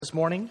This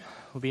morning,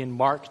 we'll be in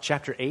Mark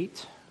chapter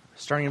 8,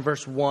 starting in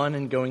verse 1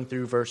 and going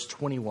through verse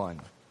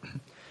 21.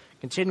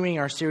 Continuing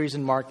our series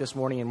in Mark this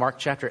morning in Mark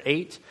chapter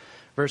 8,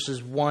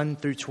 verses 1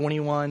 through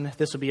 21.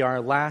 This will be our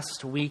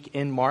last week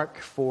in Mark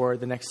for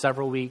the next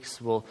several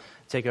weeks. We'll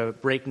take a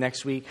break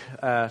next week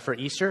for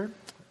Easter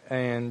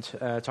and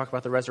talk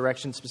about the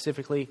resurrection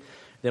specifically.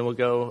 Then we'll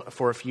go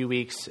for a few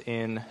weeks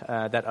in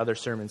that other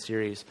sermon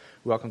series,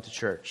 Welcome to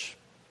Church.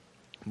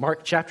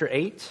 Mark chapter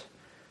 8,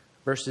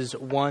 verses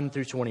 1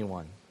 through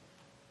 21.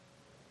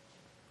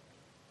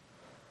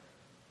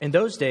 In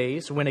those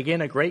days, when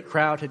again a great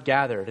crowd had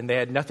gathered and they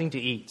had nothing to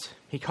eat,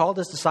 he called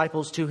his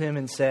disciples to him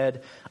and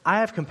said,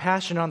 I have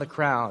compassion on the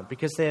crowd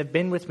because they have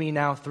been with me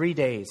now 3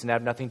 days and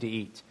have nothing to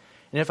eat.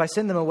 And if I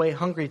send them away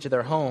hungry to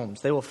their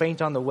homes, they will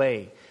faint on the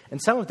way, and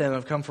some of them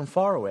have come from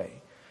far away.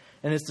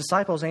 And his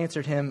disciples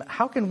answered him,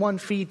 How can one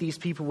feed these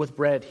people with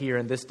bread here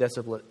in this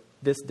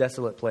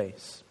desolate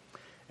place?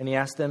 And he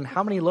asked them,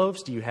 How many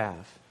loaves do you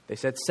have? They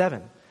said,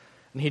 7.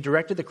 And he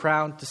directed the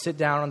crowd to sit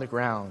down on the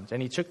ground.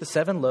 And he took the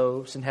 7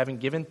 loaves, and having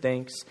given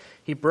thanks,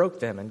 he broke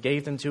them and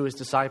gave them to his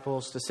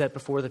disciples to set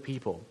before the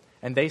people.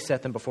 And they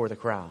set them before the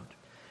crowd.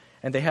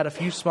 And they had a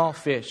few small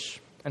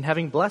fish. And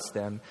having blessed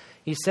them,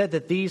 he said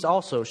that these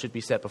also should be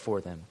set before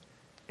them.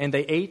 And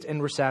they ate and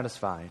were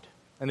satisfied.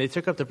 And they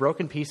took up the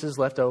broken pieces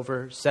left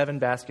over, 7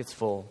 baskets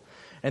full.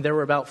 And there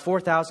were about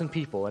 4,000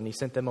 people, and he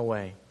sent them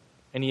away.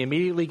 And he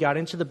immediately got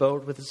into the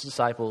boat with his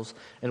disciples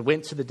and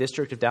went to the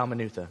district of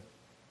Dalmanutha.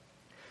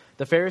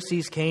 The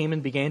Pharisees came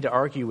and began to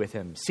argue with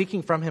him,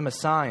 seeking from him a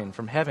sign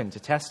from heaven to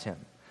test him.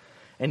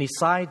 And he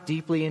sighed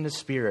deeply in his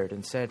spirit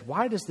and said,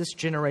 Why does this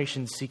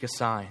generation seek a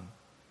sign?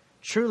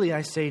 Truly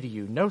I say to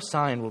you, no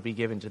sign will be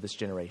given to this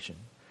generation.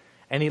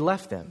 And he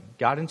left them,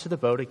 got into the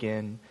boat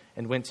again,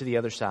 and went to the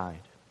other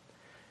side.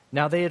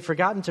 Now they had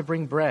forgotten to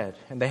bring bread,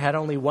 and they had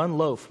only 1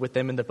 loaf with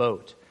them in the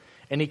boat.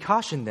 And he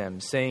cautioned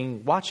them,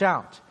 saying, Watch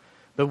out,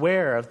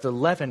 beware of the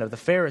leaven of the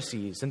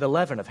Pharisees and the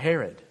leaven of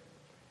Herod.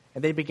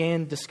 And they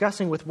began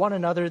discussing with one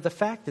another the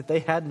fact that they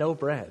had no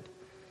bread.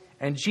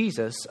 And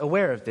Jesus,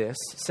 aware of this,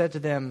 said to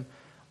them,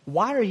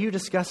 Why are you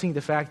discussing the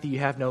fact that you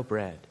have no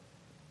bread?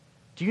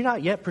 Do you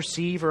not yet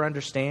perceive or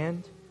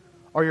understand?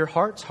 Are your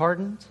hearts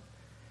hardened?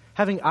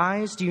 Having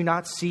eyes, do you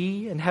not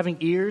see? And having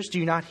ears, do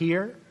you not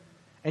hear?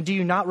 And do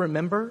you not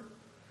remember?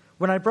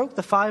 When I broke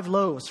the 5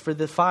 loaves for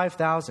the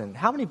 5,000,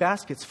 how many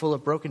baskets full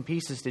of broken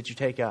pieces did you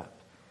take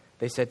up?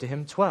 They said to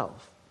him,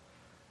 12.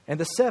 And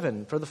the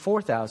 7 for the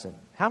 4,000,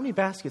 how many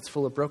baskets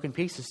full of broken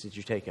pieces did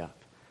you take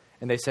up?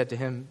 And they said to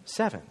him,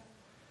 7.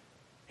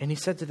 And he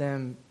said to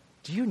them,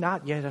 Do you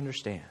not yet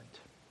understand?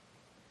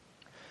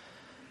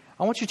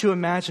 I want you to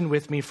imagine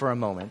with me for a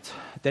moment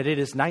that it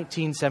is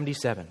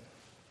 1977.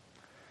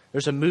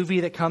 There's a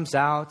movie that comes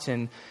out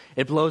and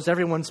it blows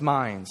everyone's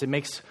minds. It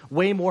makes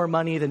way more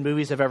money than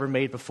movies have ever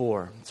made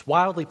before. It's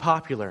wildly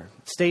popular.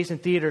 It stays in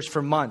theaters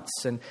for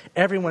months and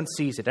everyone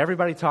sees it.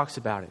 Everybody talks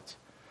about it.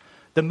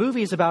 The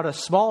movie is about a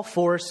small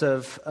force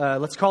of,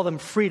 let's call them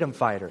freedom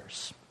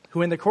fighters,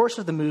 who in the course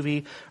of the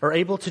movie are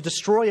able to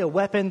destroy a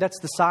weapon that's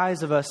the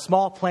size of a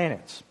small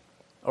planet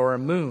or a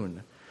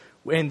moon.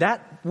 And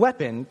that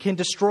weapon can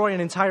destroy an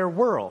entire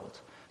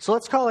world. So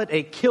let's call it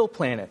a kill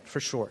planet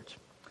for short.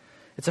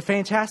 It's a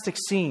fantastic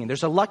scene.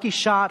 There's a lucky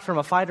shot from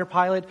a fighter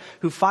pilot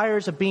who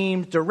fires a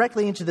beam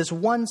directly into this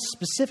one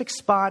specific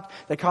spot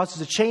that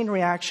causes a chain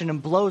reaction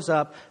and blows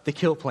up the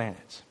kill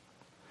planet.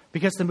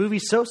 Because the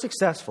movie's so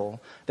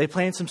successful, they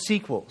planned some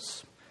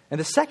sequels. And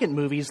the second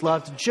movie is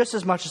loved just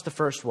as much as the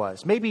first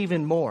was, maybe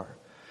even more.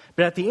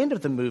 But at the end of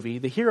the movie,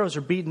 the heroes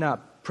are beaten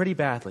up pretty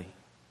badly.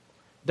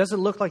 It doesn't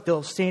look like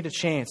they'll stand a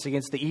chance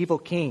against the evil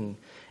king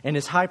and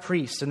his high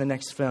priest in the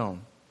next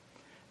film.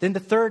 Then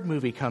the third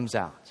movie comes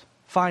out.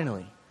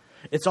 Finally,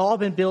 it's all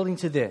been building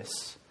to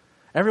this.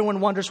 Everyone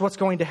wonders what's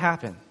going to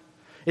happen.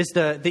 Is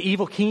the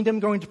evil kingdom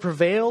going to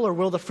prevail, or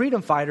will the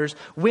freedom fighters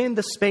win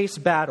the space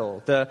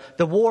battle,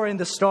 the war in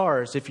the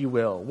stars, if you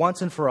will,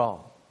 once and for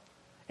all?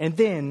 And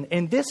then,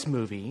 in this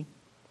movie,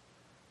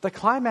 the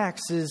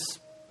climax is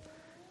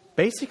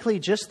basically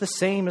just the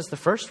same as the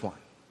first one.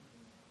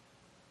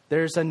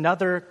 There's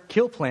another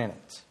kill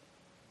planet,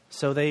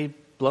 so they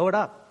blow it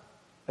up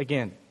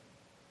again.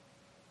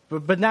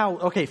 But now,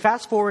 okay,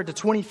 fast forward to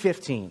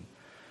 2015.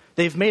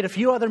 They've made a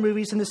few other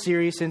movies in the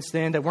series since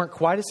then that weren't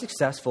quite as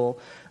successful.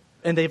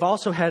 And they've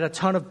also had a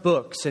ton of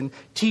books and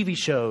TV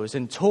shows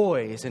and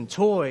toys and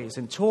toys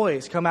and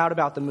toys come out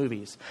about the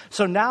movies.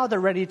 So now they're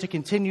ready to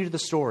continue the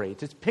story,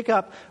 to pick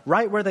up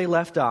right where they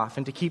left off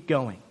and to keep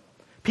going.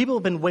 People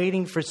have been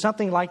waiting for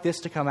something like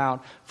this to come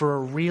out for a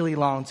really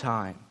long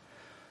time.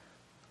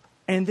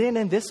 And then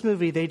in this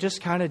movie, they just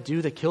kind of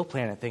do the kill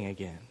planet thing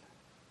again.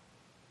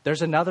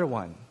 There's another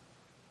one.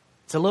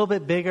 It's a little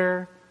bit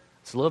bigger.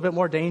 It's a little bit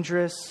more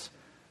dangerous.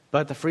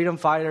 But the freedom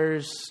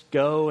fighters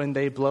go and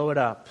they blow it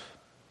up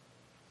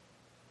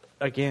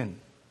again.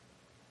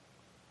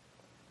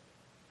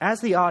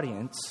 As the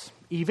audience,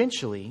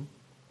 eventually,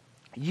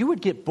 you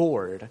would get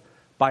bored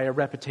by a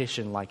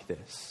repetition like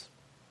this.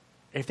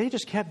 if they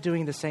just kept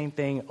doing the same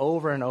thing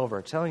over and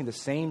over, telling the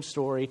same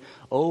story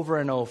over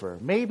and over,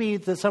 maybe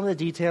some of the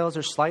details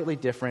are slightly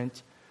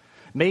different.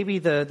 Maybe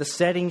the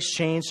settings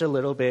changed a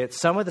little bit.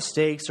 Some of the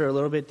stakes are a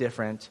little bit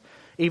different.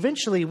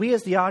 Eventually, we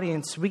as the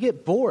audience, we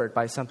get bored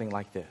by something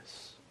like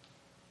this.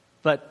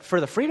 But for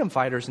the freedom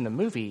fighters in the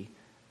movie,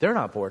 they're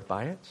not bored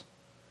by it.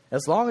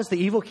 As long as the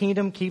evil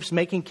kingdom keeps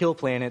making kill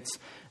planets,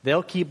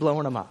 they'll keep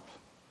blowing them up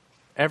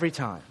every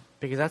time,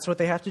 because that's what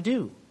they have to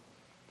do.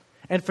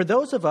 And for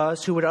those of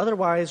us who would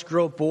otherwise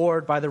grow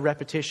bored by the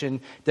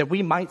repetition that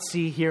we might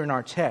see here in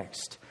our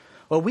text,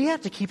 what we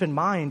have to keep in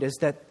mind is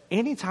that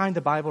anytime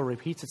the Bible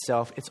repeats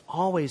itself, it's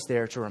always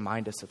there to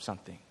remind us of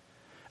something.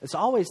 It's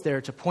always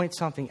there to point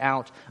something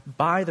out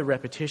by the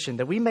repetition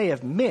that we may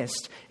have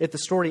missed if the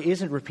story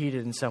isn't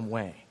repeated in some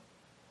way.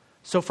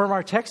 So from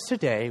our text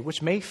today,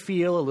 which may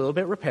feel a little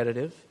bit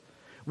repetitive,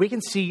 we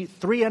can see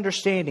three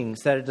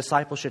understandings that a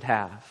disciple should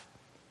have.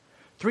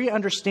 Three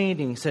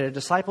understandings that a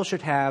disciple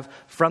should have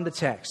from the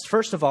text.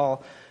 First of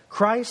all,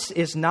 Christ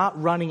is not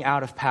running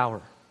out of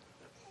power.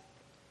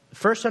 The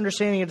first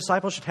understanding a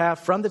disciple should have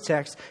from the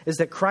text is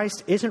that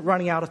Christ isn't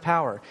running out of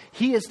power.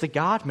 He is the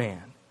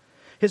God-man.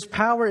 His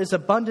power is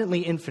abundantly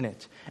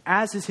infinite,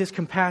 as is his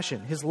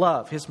compassion, his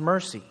love, his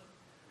mercy.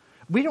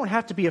 We don't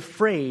have to be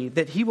afraid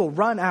that he will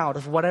run out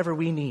of whatever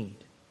we need.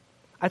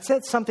 I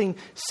said something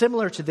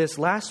similar to this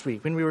last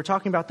week when we were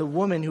talking about the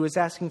woman who was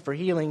asking for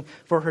healing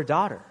for her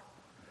daughter.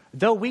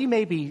 Though we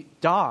may be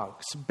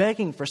dogs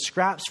begging for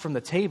scraps from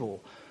the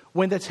table,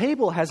 when the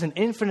table has an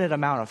infinite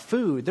amount of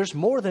food, there's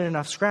more than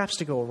enough scraps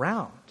to go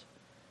around.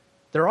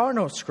 There are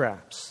no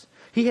scraps.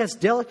 He has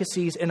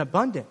delicacies in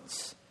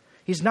abundance.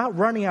 He's not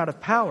running out of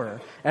power,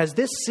 as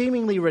this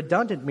seemingly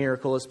redundant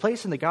miracle is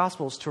placed in the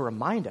Gospels to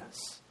remind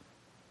us,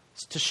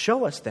 to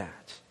show us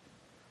that.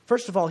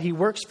 First of all, he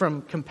works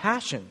from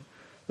compassion.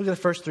 Look at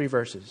the first three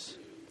verses.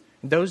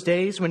 In those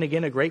days, when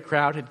again a great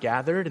crowd had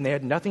gathered and they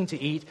had nothing to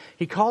eat,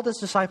 he called his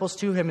disciples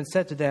to him and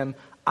said to them,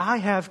 I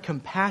have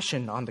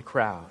compassion on the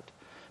crowd,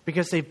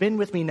 because they've been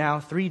with me now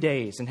 3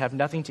 days and have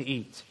nothing to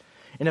eat.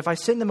 And if I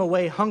send them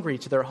away hungry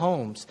to their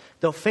homes,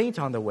 they'll faint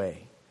on the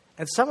way.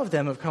 And some of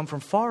them have come from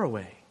far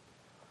away.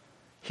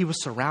 He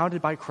was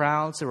surrounded by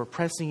crowds that were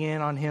pressing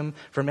in on him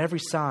from every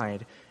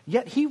side,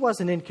 yet he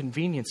wasn't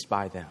inconvenienced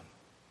by them.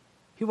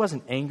 He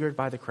wasn't angered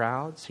by the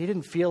crowds. He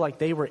didn't feel like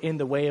they were in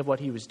the way of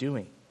what he was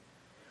doing.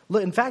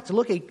 In fact,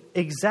 look at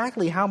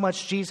exactly how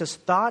much Jesus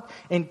thought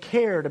and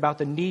cared about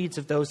the needs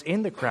of those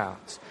in the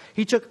crowds.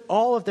 He took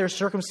all of their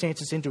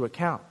circumstances into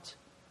account.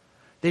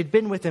 They'd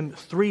been with him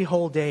 3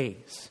 whole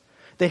days.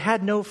 They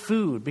had no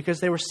food because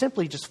they were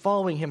simply just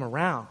following him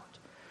around.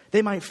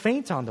 They might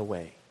faint on the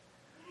way.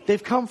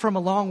 They've come from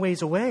a long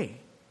ways away.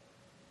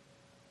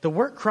 The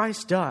work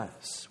Christ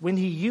does when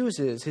he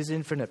uses his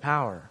infinite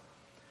power,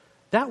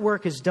 that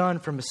work is done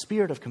from a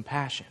spirit of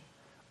compassion.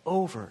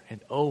 Over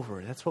and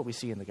over. That's what we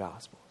see in the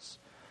Gospels.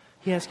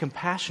 He has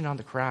compassion on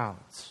the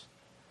crowds.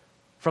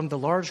 From the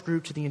large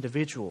group to the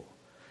individual.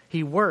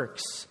 He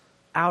works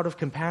out of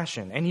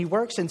compassion. And he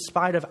works in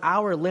spite of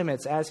our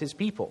limits as his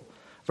people.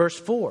 Verse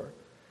 4.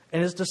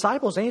 And his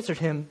disciples answered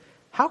him,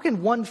 how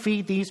can one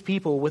feed these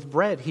people with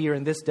bread here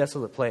in this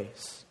desolate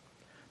place?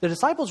 The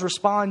disciples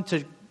respond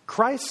to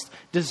Christ's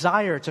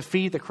desire to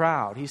feed the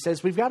crowd. He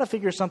says, we've got to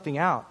figure something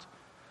out.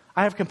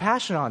 I have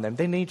compassion on them.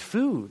 They need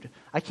food.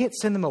 I can't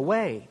send them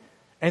away.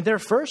 And their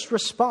first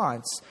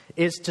response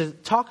is to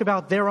talk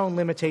about their own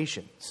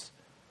limitations.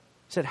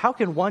 He said, how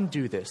can one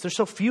do this? There's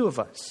so few of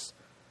us.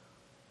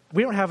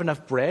 We don't have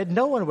enough bread.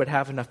 No one would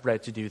have enough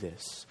bread to do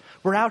this.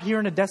 We're out here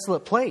in a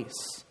desolate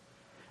place.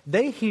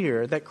 They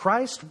hear that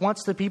Christ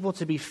wants the people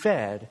to be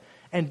fed,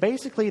 and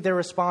basically their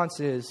response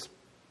is,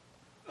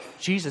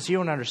 Jesus, you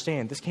don't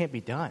understand. This can't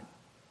be done.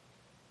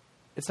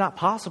 It's not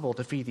possible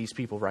to feed these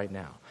people right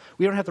now.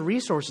 We don't have the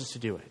resources to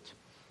do it.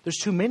 There's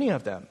too many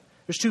of them.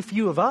 There's too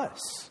few of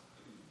us.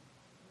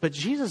 But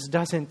Jesus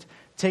doesn't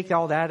take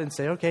all that and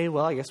say, okay,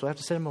 well, I guess we'll have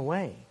to send them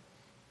away.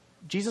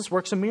 Jesus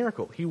works a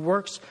miracle. He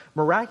works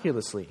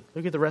miraculously.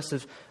 Look at the rest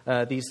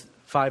of these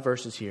 5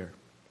 verses here.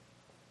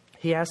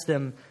 He asked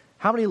them,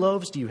 how many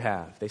loaves do you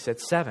have? They said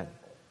 7.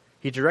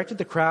 He directed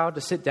the crowd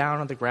to sit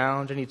down on the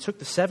ground, and he took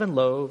the 7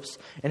 loaves,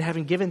 and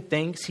having given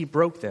thanks, he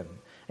broke them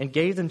and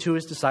gave them to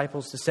his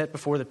disciples to set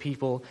before the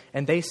people,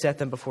 and they set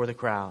them before the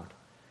crowd.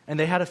 And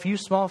they had a few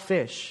small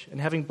fish, and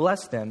having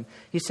blessed them,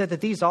 he said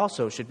that these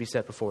also should be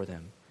set before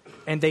them.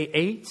 And they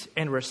ate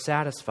and were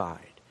satisfied.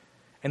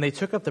 And they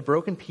took up the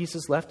broken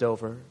pieces left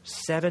over,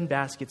 7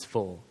 baskets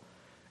full.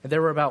 And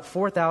there were about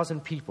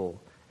 4,000 people,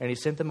 and he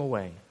sent them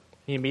away.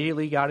 He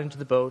immediately got into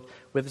the boat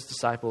with his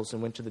disciples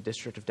and went to the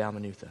district of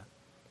Dalmanutha.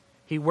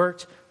 He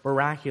worked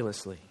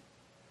miraculously.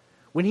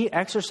 When he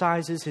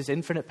exercises his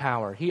infinite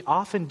power, he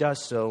often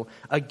does so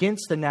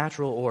against the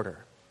natural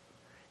order.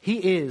 He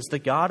is the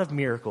God of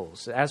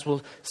miracles. As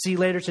we'll see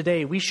later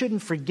today, we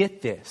shouldn't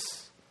forget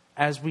this,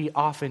 as we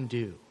often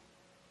do.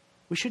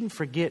 We shouldn't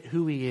forget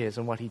who he is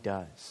and what he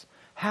does,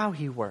 how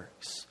he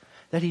works,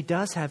 that he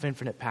does have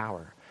infinite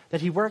power,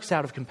 that he works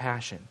out of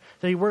compassion,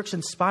 that he works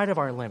in spite of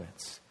our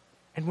limits.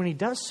 And when he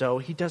does so,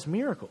 he does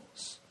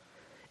miracles.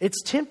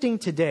 It's tempting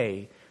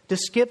today to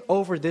skip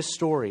over this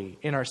story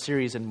in our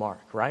series in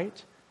Mark,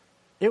 right?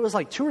 It was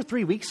like 2 or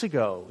 3 weeks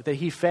ago that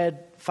he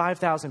fed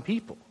 5,000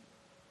 people.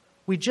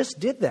 We just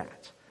did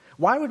that.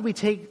 Why would we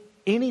take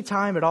any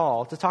time at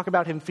all to talk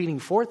about him feeding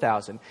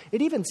 4,000?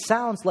 It even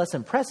sounds less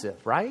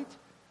impressive, right?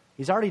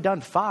 He's already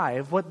done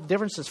 5. What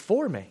difference does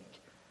 4 make?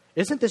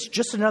 Isn't this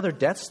just another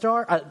Death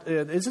Star?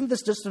 Isn't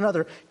this just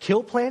another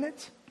kill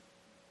planet?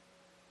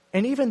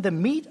 And even the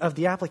meat of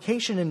the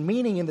application and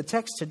meaning in the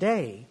text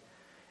today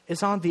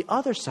is on the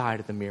other side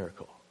of the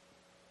miracle.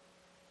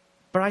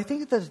 But I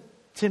think the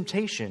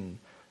temptation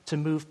to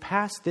move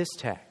past this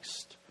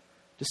text,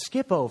 to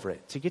skip over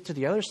it, to get to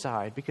the other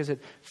side because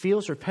it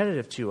feels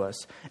repetitive to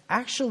us,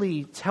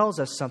 actually tells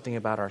us something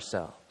about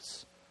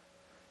ourselves.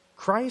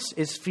 Christ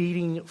is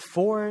feeding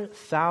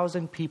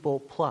 4,000 people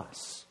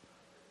plus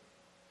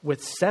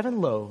with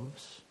 7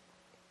 loaves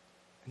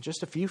and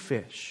just a few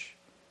fish.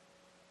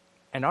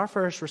 And our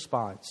first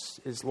response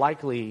is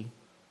likely,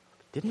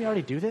 didn't we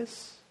already do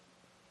this?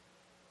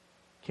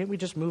 Can't we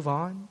just move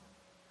on?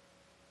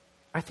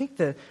 I think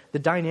the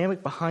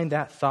dynamic behind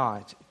that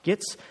thought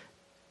gets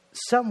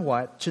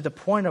somewhat to the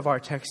point of our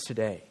text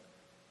today.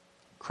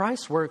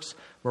 Christ works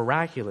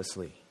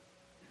miraculously,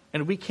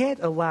 and we can't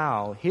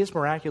allow his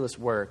miraculous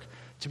work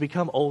to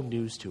become old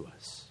news to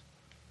us.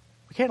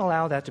 We can't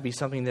allow that to be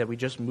something that we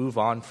just move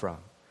on from,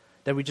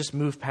 that we just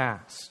move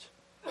past.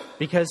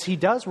 Because he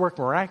does work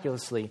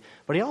miraculously,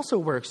 but he also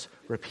works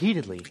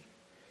repeatedly.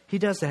 He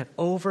does that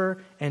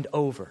over and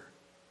over.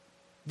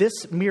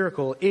 This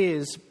miracle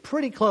is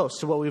pretty close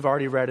to what we've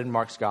already read in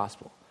Mark's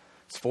gospel.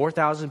 It's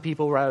 4,000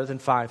 people rather than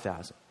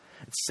 5,000.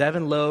 It's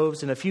 7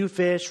 loaves and a few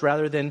fish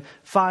rather than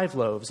 5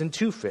 loaves and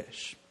 2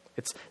 fish.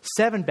 It's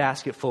 7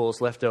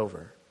 basketfuls left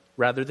over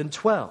rather than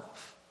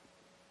 12.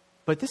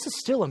 But this is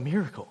still a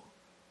miracle.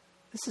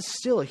 This is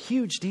still a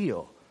huge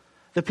deal.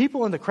 The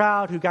people in the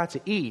crowd who got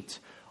to eat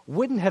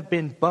wouldn't have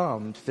been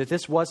bummed that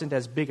this wasn't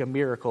as big a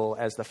miracle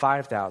as the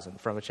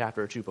 5,000 from a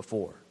chapter or 2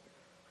 before.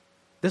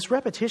 This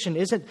repetition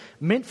isn't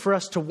meant for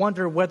us to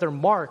wonder whether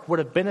Mark would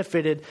have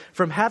benefited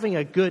from having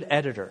a good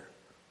editor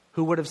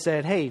who would have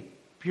said, hey,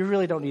 you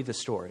really don't need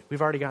this story.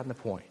 We've already gotten the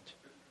point.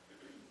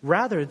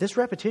 Rather, this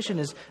repetition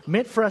is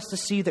meant for us to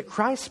see that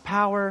Christ's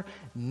power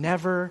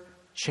never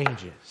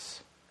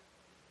changes.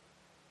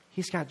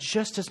 He's got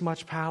just as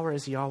much power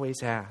as he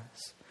always has.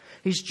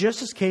 He's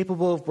just as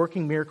capable of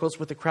working miracles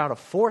with a crowd of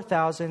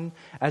 4,000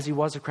 as he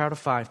was a crowd of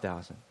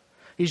 5,000.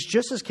 He's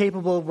just as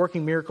capable of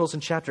working miracles in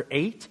chapter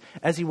 8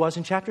 as he was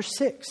in chapter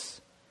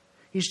 6.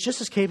 He's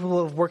just as capable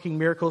of working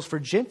miracles for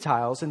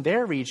Gentiles in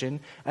their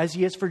region as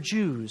he is for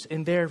Jews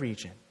in their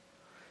region.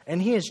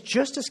 And he is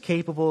just as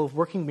capable of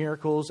working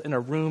miracles in a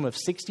room of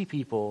 60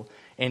 people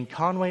in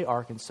Conway,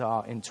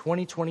 Arkansas in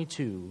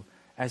 2022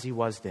 as he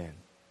was then,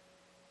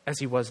 as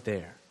he was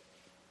there.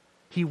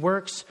 He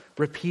works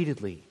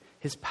repeatedly.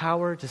 His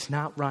power does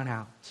not run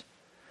out.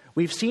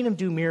 We've seen him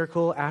do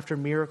miracle after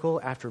miracle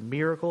after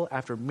miracle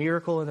after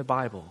miracle in the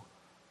Bible.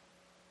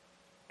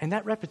 And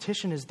that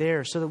repetition is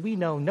there so that we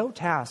know no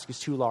task is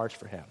too large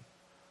for him.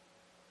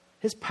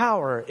 His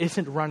power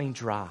isn't running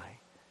dry.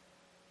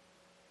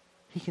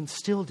 He can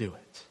still do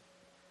it.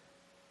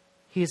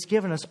 He has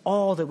given us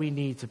all that we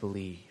need to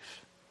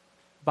believe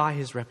by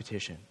his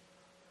repetition.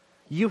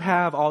 You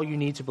have all you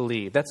need to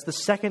believe. That's the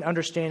second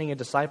understanding a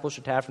disciple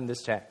should have from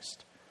this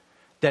text.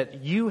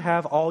 That you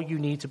have all you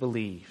need to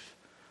believe.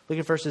 Look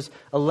at verses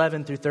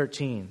 11 through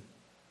 13.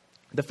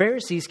 The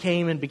Pharisees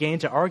came and began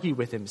to argue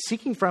with him,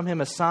 seeking from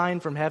him a sign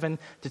from heaven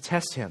to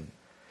test him.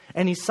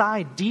 And he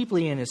sighed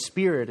deeply in his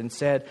spirit and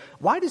said,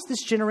 "Why does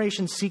this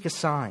generation seek a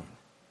sign?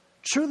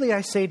 Truly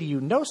I say to you,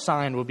 no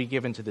sign will be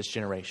given to this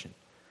generation."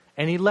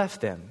 And he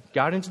left them,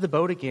 got into the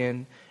boat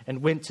again,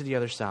 and went to the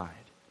other side.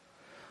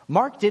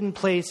 Mark didn't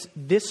place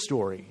this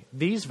story,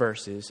 these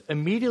verses,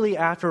 immediately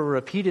after a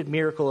repeated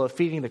miracle of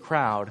feeding the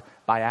crowd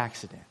by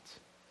accident.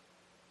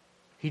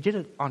 He did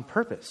it on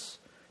purpose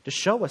to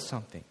show us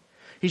something.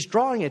 He's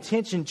drawing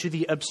attention to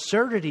the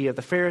absurdity of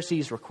the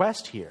Pharisees'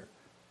 request here.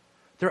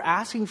 They're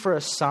asking for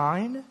a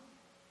sign.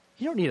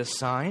 You don't need a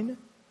sign.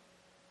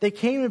 They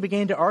came and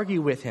began to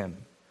argue with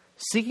him,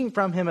 seeking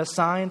from him a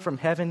sign from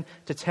heaven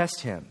to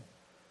test him.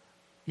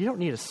 You don't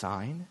need a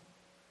sign.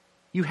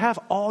 You have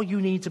all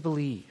you need to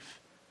believe.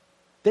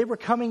 They were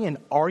coming and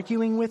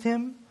arguing with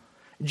him.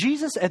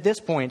 Jesus at this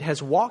point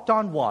has walked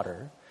on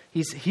water.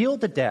 He's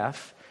healed the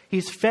deaf.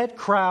 He's fed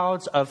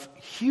crowds of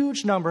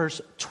huge numbers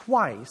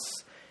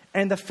twice.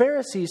 And the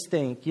Pharisees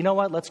think, you know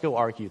what, let's go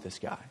argue this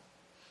guy.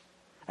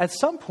 At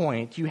some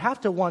point, you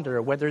have to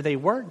wonder whether they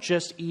weren't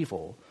just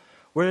evil,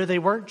 whether they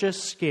weren't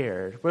just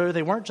scared, whether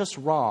they weren't just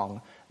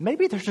wrong.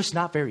 Maybe they're just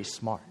not very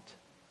smart.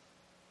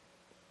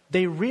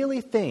 They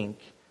really think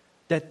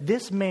that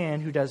this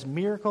man who does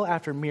miracle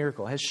after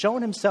miracle has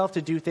shown himself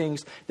to do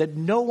things that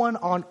no one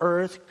on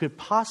earth could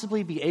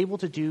possibly be able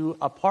to do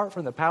apart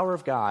from the power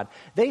of God.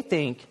 They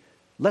think,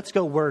 let's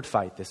go word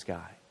fight this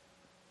guy.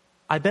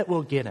 I bet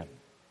we'll get him.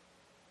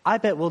 I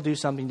bet we'll do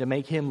something to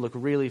make him look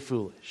really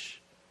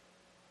foolish.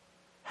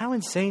 How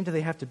insane do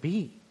they have to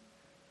be?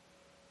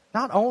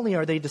 Not only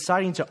are they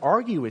deciding to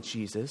argue with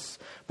Jesus,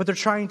 but they're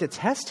trying to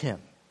test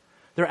him.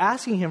 They're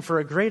asking him for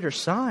a greater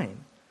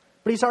sign,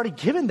 but he's already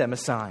given them a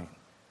sign.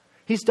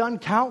 He's done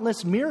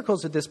countless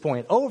miracles at this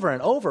point, over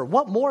and over.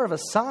 What more of a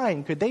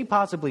sign could they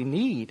possibly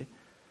need?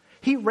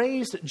 He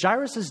raised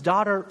Jairus'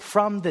 daughter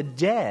from the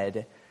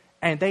dead,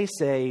 and they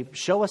say,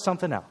 show us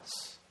something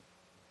else.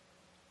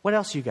 What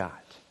else you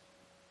got?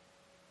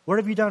 What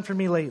have you done for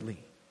me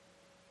lately?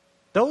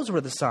 Those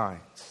were the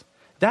signs.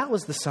 That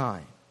was the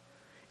sign.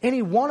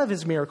 Any one of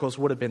his miracles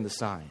would have been the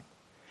sign.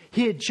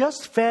 He had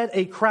just fed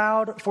a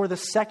crowd for the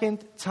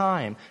second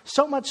time,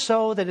 so much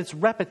so that it's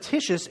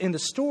repetitious in the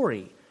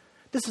story.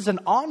 This is an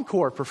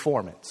encore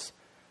performance.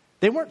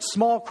 They weren't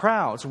small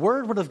crowds.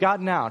 Word would have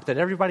gotten out that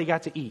everybody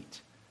got to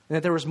eat, and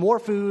that there was more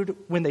food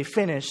when they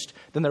finished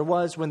than there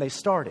was when they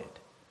started.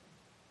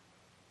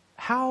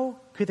 How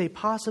could they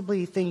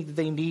possibly think that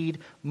they need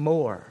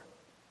more?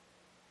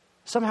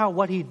 Somehow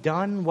what he'd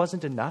done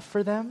wasn't enough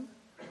for them?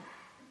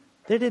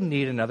 They didn't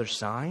need another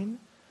sign.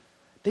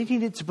 They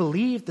needed to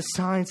believe the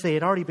signs they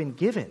had already been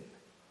given.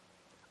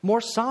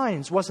 More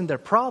signs wasn't their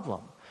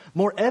problem.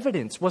 More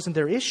evidence wasn't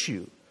their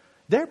issue.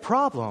 Their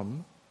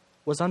problem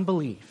was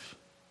unbelief.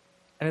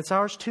 And it's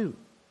ours too.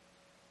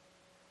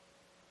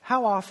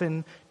 How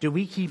often do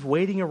we keep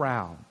waiting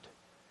around,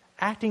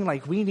 acting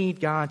like we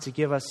need God to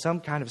give us some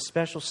kind of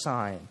special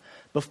sign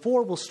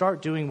before we'll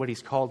start doing what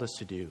he's called us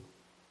to do?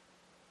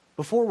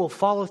 Before we'll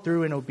follow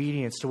through in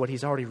obedience to what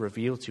he's already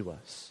revealed to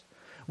us?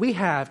 We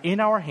have in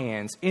our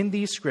hands, in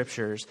these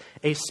scriptures,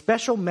 a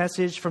special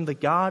message from the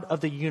God of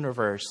the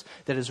universe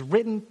that is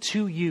written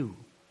to you,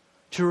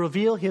 to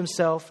reveal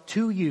himself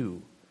to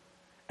you.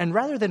 And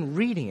rather than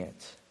reading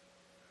it,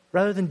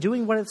 rather than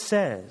doing what it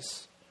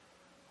says,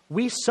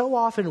 we so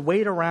often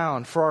wait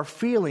around for our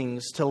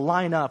feelings to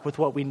line up with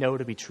what we know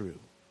to be true.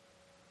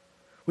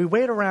 We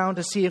wait around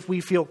to see if we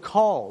feel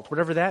called,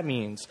 whatever that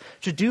means,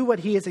 to do what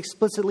he has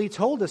explicitly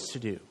told us to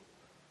do.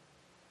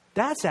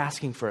 That's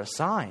asking for a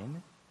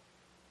sign.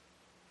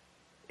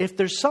 If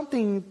there's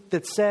something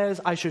that says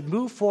I should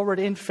move forward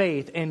in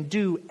faith and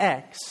do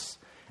X,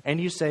 and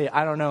you say,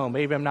 I don't know,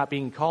 maybe I'm not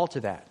being called to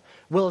that.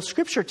 Well, if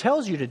Scripture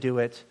tells you to do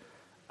it,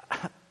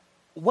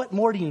 what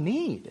more do you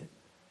need?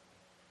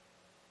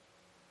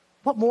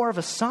 What more of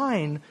a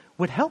sign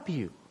would help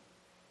you?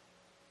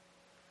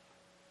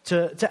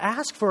 To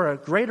ask for a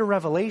greater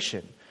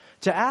revelation,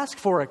 to ask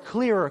for a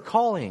clearer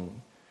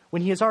calling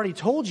when he has already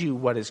told you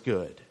what is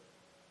good.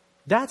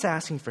 That's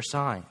asking for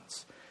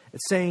signs.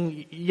 It's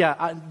saying,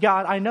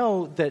 God, I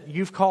know that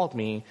you've called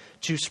me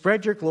to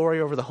spread your glory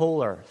over the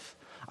whole earth.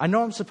 I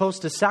know I'm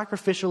supposed to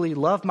sacrificially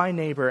love my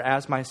neighbor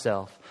as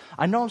myself.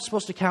 I know I'm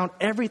supposed to count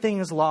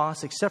everything as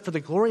loss except for the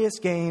glorious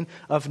gain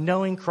of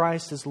knowing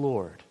Christ as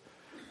Lord.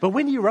 But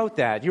when you wrote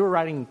that, you were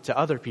writing to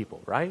other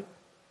people, right?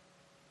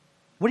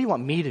 What do you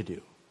want me to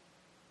do?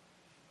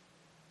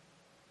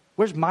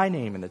 Where's my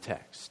name in the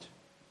text?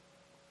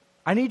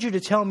 I need you to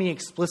tell me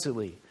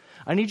explicitly.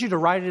 I need you to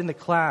write it in the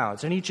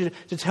clouds. I need you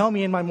to tell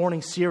me in my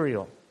morning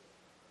cereal.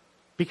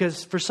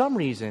 Because for some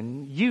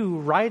reason, you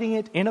writing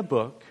it in a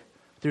book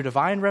through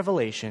divine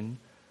revelation,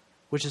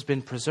 which has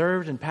been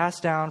preserved and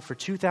passed down for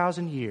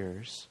 2,000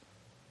 years,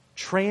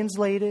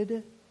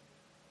 translated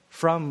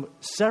from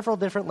several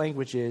different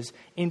languages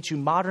into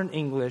modern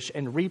English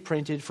and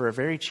reprinted for a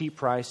very cheap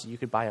price that you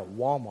could buy at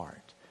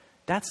Walmart.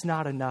 That's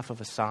not enough of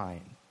a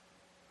sign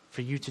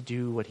for you to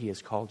do what he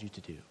has called you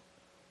to do.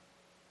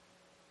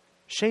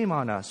 Shame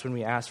on us when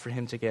we ask for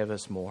him to give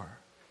us more.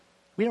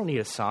 We don't need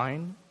a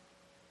sign.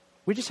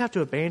 We just have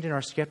to abandon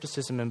our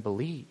skepticism and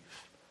believe.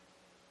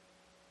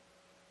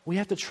 We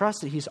have to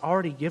trust that he's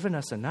already given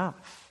us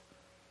enough.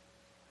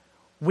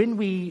 When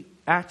we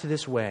act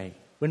this way,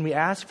 when we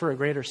ask for a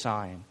greater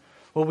sign,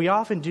 what we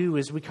often do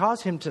is we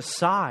cause him to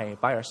sigh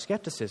by our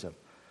skepticism.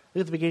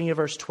 Look at the beginning of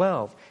verse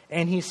 12.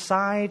 And he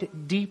sighed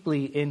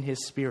deeply in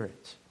his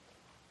spirit.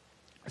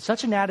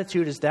 Such an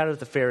attitude is that of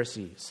the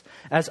Pharisees,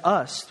 as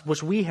us,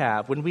 which we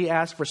have when we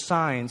ask for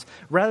signs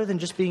rather than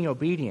just being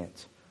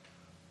obedient.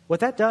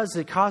 What that does is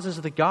it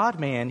causes the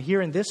God-man here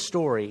in this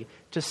story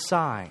to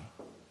sigh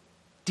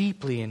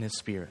deeply in his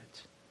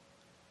spirit.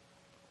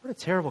 What a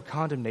terrible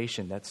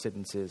condemnation that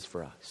sentence is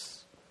for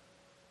us.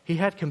 He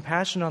had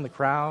compassion on the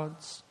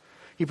crowds.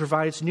 He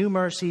provides new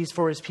mercies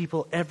for his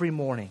people every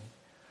morning.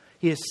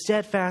 He is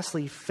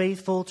steadfastly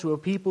faithful to a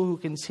people who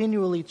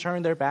continually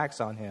turn their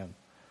backs on him.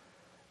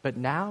 But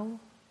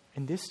now,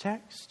 in this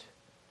text,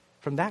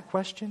 from that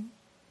question,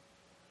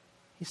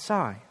 he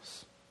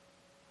sighs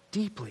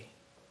deeply.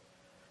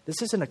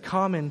 This isn't a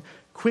common,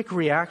 quick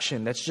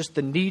reaction that's just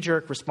the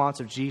knee-jerk response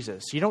of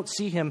Jesus. You don't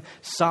see him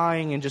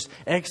sighing and just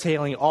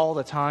exhaling all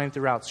the time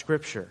throughout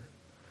Scripture.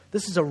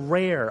 This is a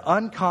rare,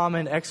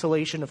 uncommon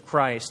exhalation of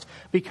Christ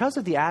because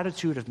of the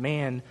attitude of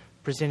man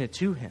presented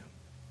to him.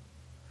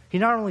 He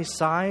not only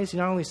sighs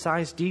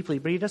deeply,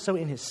 but he does so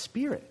in his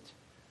spirit.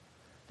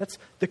 That's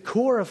the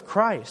core of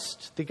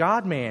Christ, the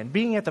God-man,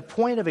 being at the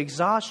point of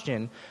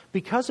exhaustion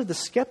because of the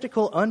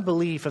skeptical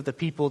unbelief of the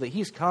people that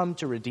he's come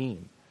to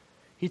redeem.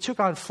 He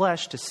took on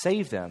flesh to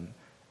save them,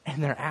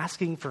 and they're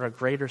asking for a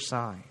greater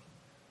sign.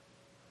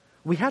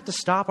 We have to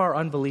stop our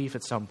unbelief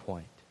at some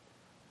point.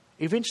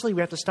 Eventually,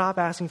 we have to stop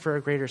asking for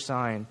a greater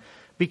sign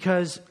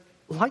because,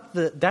 like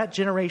that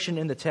generation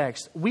in the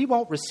text, we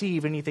won't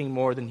receive anything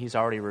more than he's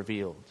already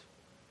revealed.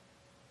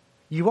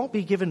 You won't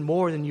be given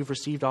more than you've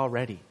received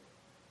already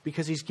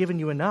because he's given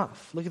you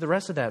enough. Look at the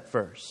rest of that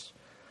verse.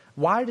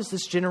 Why does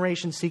this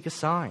generation seek a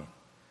sign?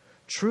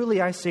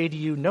 Truly, I say to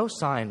you, no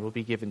sign will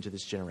be given to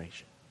this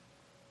generation.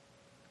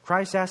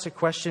 Christ asks a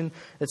question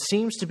that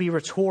seems to be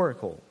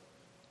rhetorical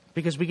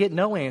because we get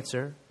no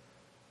answer.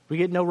 We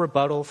get no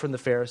rebuttal from the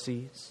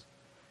Pharisees.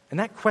 And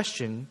that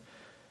question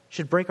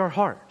should break our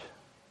heart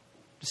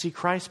to see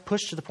Christ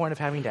pushed to the point of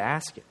having to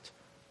ask it.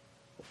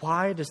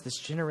 Why does this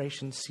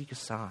generation seek a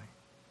sign?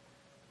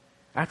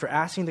 After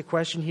asking the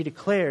question, he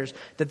declares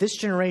that this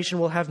generation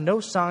will have no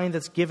sign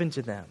that's given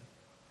to them.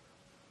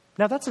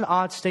 Now, that's an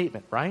odd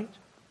statement, right?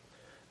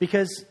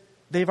 Because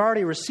they've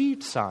already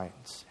received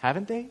signs,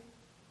 haven't they?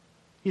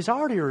 He's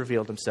already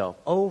revealed himself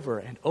over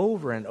and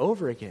over and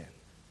over again.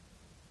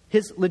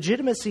 His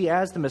legitimacy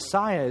as the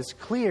Messiah is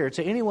clear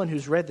to anyone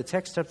who's read the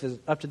text up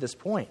to this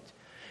point.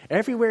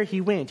 Everywhere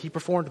he went, he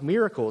performed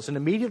miracles, and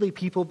immediately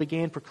people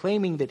began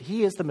proclaiming that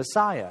he is the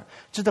Messiah,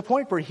 to the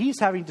point where he's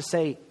having to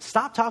say,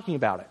 stop talking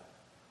about it.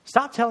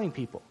 Stop telling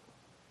people.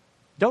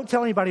 Don't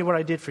tell anybody what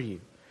I did for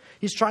you.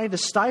 He's trying to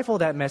stifle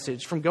that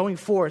message from going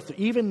forth,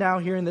 even now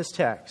here in this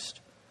text.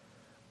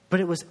 But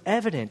it was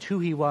evident who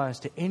he was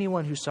to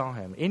anyone who saw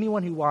him,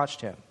 anyone who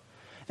watched him.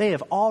 They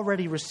have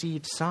already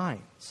received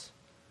signs.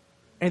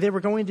 And they were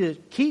going to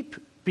keep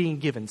being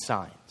given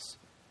signs.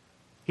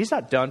 He's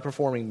not done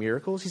performing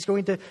miracles. He's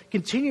going to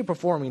continue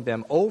performing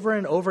them over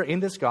and over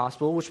in this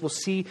gospel, which we'll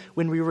see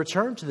when we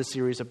return to the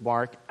series of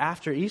Mark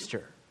after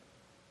Easter.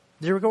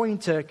 They were going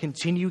to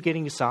continue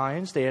getting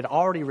signs. They had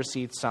already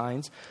received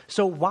signs.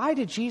 So why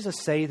did Jesus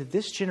say that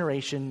this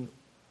generation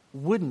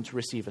wouldn't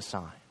receive a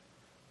sign?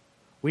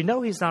 We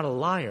know he's not a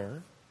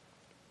liar.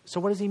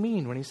 So what does he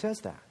mean when he says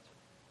that?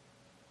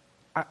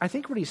 I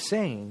think what he's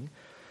saying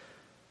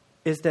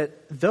is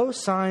that those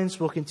signs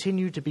will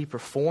continue to be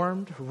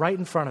performed right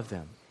in front of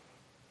them.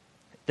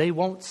 They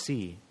won't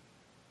see.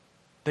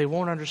 They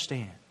won't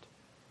understand.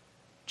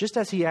 Just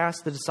as he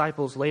asked the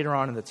disciples later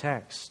on in the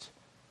text,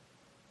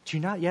 do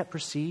you not yet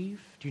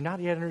perceive? Do you not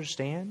yet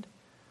understand?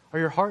 Are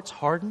your hearts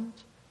hardened?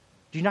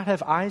 Do you not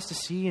have eyes to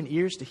see and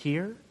ears to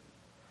hear?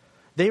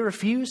 They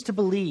refuse to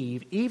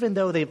believe even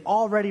though they've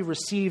already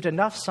received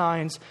enough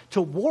signs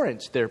to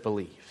warrant their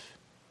belief.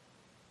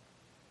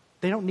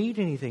 They don't need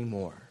anything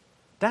more.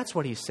 That's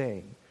what he's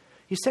saying.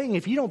 He's saying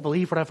if you don't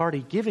believe what I've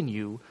already given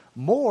you,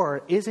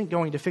 more isn't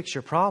going to fix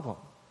your problem.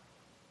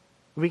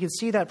 We can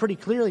see that pretty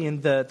clearly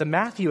in the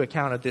Matthew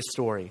account of this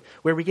story,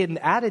 where we get an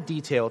added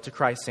detail to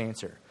Christ's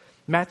answer.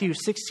 Matthew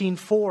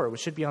 16:4,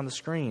 which should be on the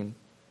screen,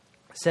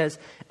 says,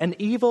 "An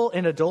evil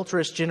and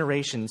adulterous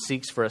generation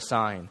seeks for a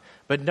sign,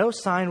 but no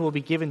sign will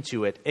be given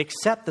to it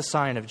except the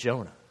sign of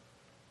Jonah."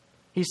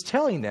 He's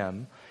telling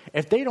them,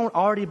 if they don't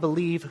already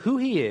believe who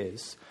he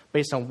is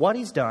based on what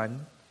he's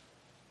done,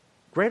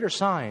 greater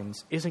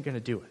signs isn't going to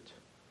do it.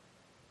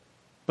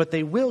 But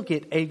they will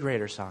get a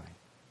greater sign.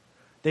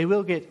 They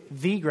will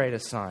get the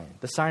greatest sign,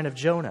 the sign of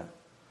Jonah,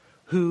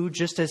 who,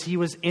 just as he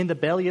was in the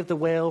belly of the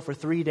whale for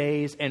 3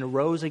 days and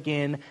rose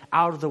again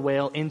out of the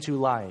whale into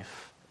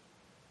life,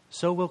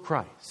 so will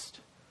Christ.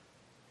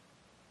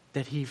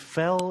 That he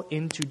fell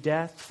into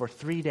death for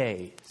 3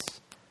 days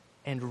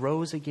and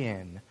rose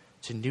again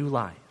to new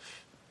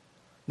life.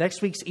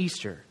 Next week's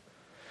Easter,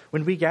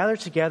 when we gather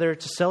together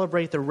to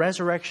celebrate the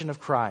resurrection of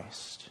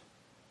Christ,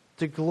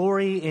 to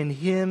glory in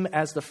him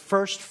as the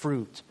first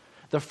fruit,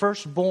 the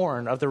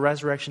firstborn of the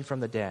resurrection from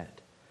the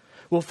dead,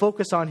 we'll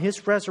focus on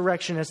his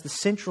resurrection as the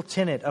central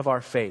tenet of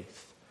our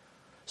faith.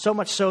 So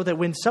much so that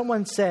when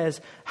someone says,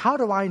 how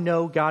do I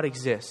know God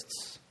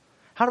exists?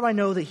 How do I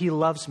know that he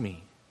loves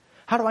me?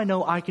 How do I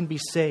know I can be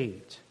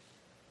saved?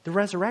 The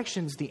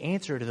resurrection is the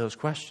answer to those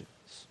questions.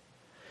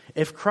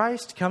 If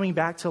Christ coming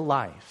back to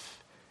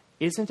life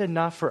isn't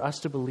enough for us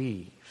to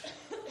believe,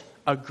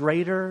 a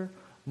greater,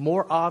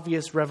 more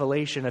obvious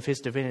revelation of his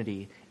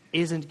divinity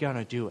isn't going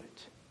to do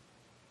it.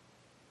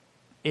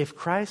 If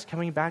Christ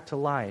coming back to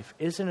life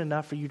isn't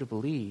enough for you to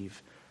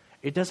believe,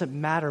 it doesn't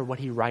matter what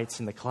he writes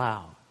in the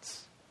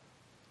clouds.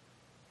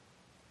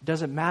 It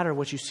doesn't matter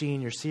what you see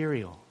in your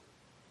cereal.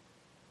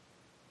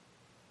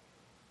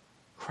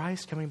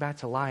 Christ coming back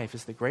to life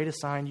is the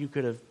greatest sign you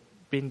could have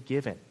been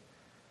given.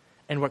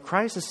 And what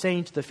Christ is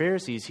saying to the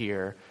Pharisees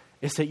here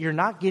is that you're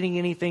not getting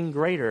anything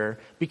greater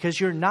because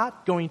you're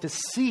not going to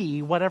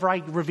see whatever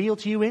I reveal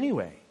to you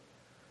anyway.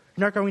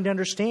 You're not going to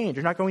understand.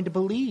 You're not going to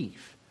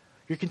believe.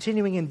 You're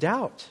continuing in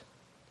doubt.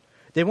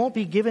 They won't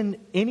be given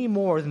any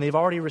more than they've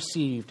already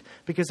received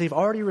because they've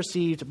already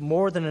received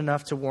more than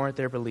enough to warrant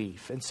their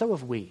belief. And so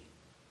have we.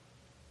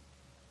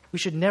 We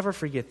should never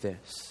forget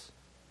this,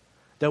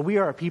 that we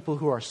are a people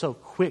who are so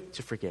quick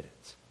to forget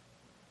it.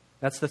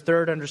 That's the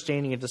third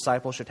understanding a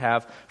disciple should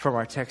have from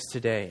our text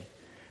today,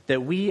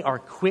 that we are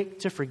quick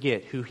to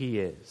forget who he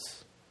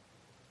is.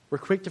 We're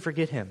quick to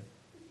forget him.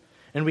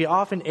 And we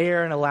often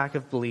err in a lack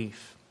of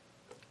belief.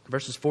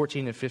 Verses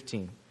 14 and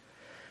 15.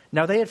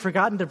 Now they had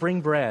forgotten to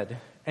bring bread,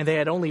 and they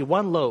had only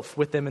one loaf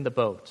with them in the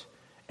boat.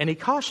 And he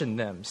cautioned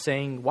them,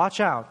 saying, "Watch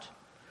out.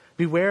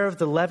 Beware of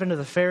the leaven of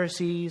the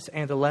Pharisees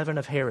and the leaven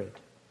of Herod."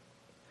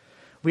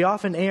 We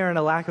often err in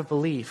a lack of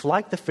belief.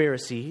 Like the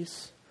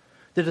Pharisees,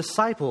 the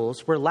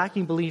disciples were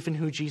lacking belief in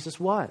who Jesus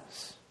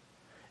was.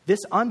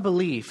 This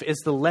unbelief is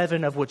the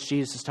leaven of which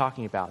Jesus is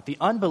talking about. The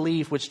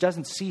unbelief which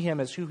doesn't see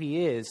him as who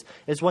he is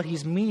what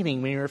he's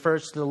meaning when he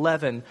refers to the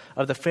leaven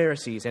of the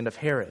Pharisees and of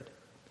Herod.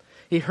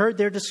 He heard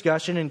their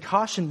discussion and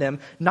cautioned them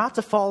not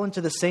to fall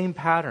into the same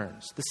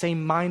patterns, the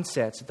same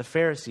mindsets of the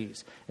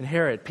Pharisees and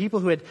Herod, people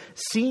who had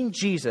seen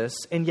Jesus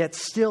and yet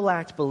still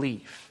lacked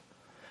belief,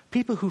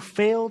 people who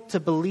failed to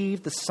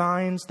believe the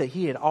signs that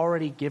he had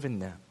already given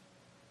them.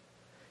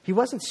 He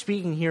wasn't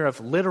speaking here of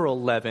literal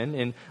leaven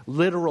and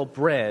literal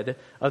bread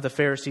of the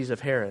Pharisees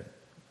and Herod.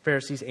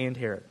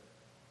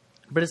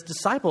 But his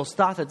disciples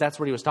thought that that's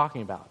what he was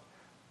talking about.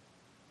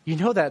 You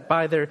know that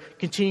by their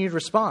continued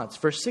response.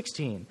 Verse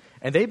 16,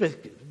 and they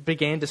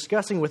began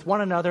discussing with one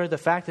another the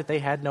fact that they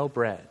had no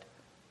bread.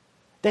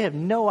 They have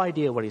no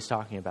idea what he's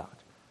talking about.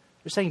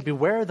 They're saying,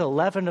 beware the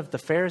leaven of the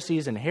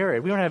Pharisees and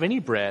Herod. We don't have any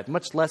bread,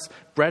 much less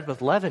bread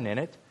with leaven in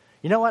it.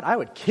 You know what? I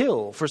would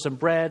kill for some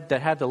bread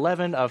that had the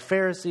leaven of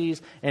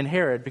Pharisees and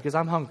Herod because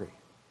I'm hungry.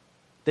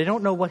 They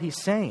don't know what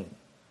he's saying.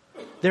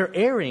 They're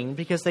erring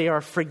because they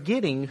are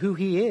forgetting who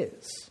he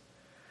is.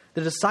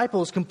 The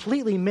disciples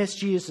completely missed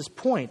Jesus'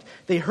 point.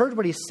 They heard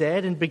what he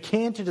said and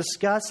began to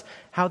discuss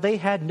how they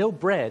had no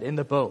bread in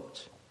the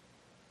boat.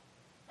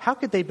 How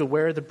could they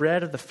beware the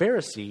bread of the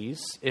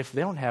Pharisees if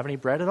they don't have any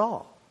bread at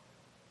all?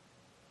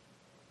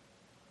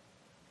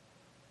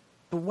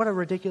 But what a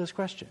ridiculous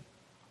question.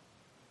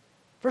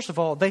 First of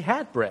all, they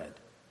had bread.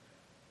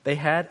 They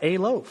had a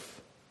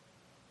loaf.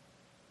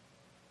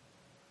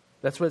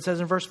 That's what it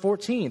says in verse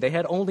 14. They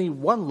had only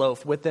one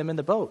loaf with them in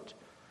the boat.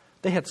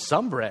 They had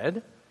some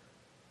bread.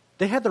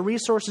 They had the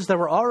resources that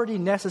were already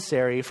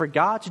necessary for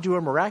God to do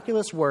a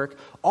miraculous work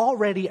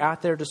already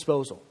at their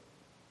disposal.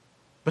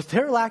 But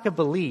their lack of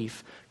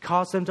belief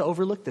caused them to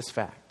overlook this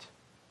fact.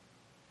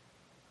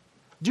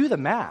 Do the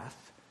math.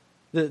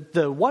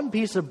 The one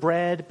piece of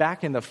bread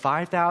back in the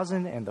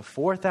 5,000 and the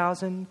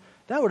 4,000,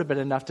 that would have been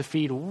enough to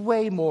feed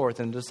way more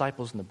than the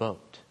disciples in the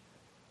boat.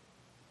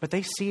 But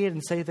they see it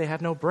and say they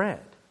have no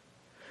bread.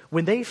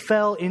 When they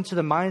fell into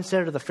the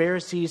mindset of the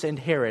Pharisees and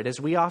Herod,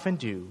 as we often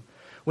do,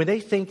 when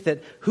they think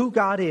that who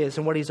God is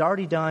and what he's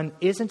already done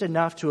isn't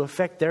enough to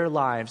affect their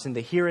lives in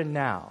the here and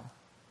now,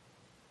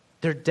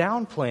 they're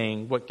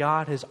downplaying what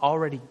God has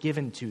already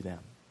given to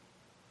them,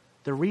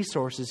 the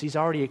resources he's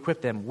already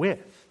equipped them with.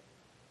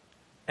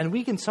 And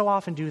we can so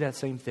often do that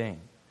same thing.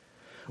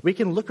 We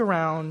can look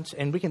around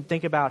and we can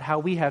think about how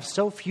we have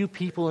so few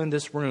people in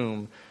this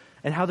room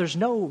and how there's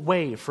no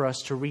way for us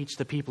to reach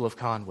the people of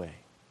Conway.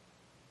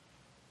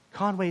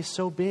 Conway is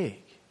so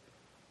big,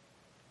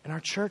 and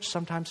our church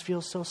sometimes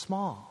feels so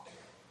small.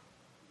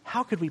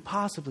 How could we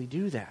possibly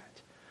do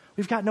that?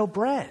 We've got no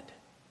bread.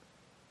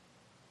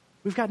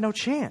 We've got no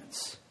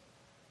chance.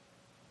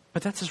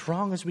 But that's as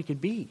wrong as we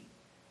could be.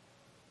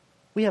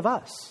 We have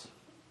us.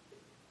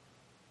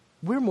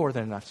 We're more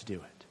than enough to do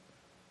it.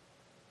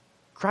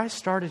 Christ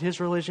started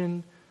his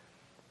religion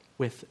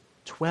with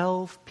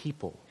 12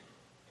 people,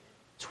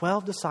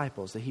 12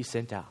 disciples that he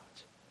sent out.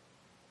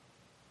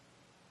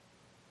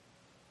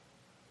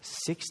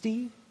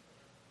 60?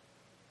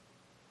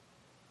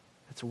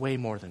 That's way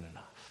more than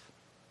enough.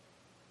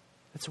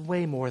 That's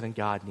way more than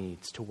God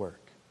needs to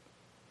work.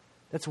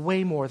 That's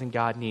way more than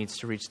God needs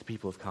to reach the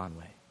people of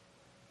Conway.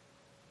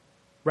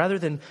 Rather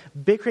than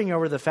bickering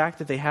over the fact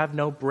that they have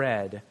no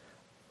bread,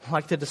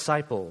 like the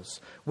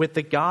disciples, with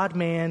the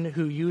God-man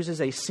who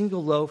uses a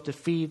single loaf to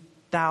feed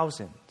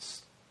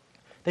thousands,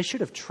 they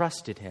should have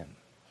trusted him.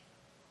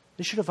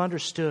 They should have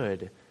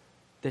understood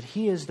that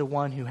he is the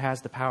one who has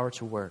the power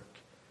to work,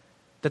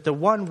 that the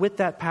one with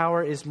that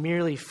power is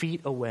merely feet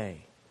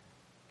away.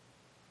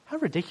 How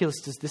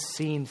ridiculous does this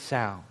scene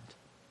sound?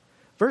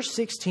 Verse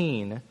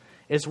 16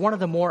 is one of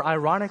the more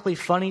ironically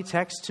funny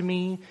texts to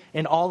me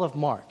in all of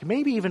Mark,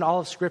 maybe even all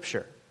of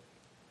Scripture.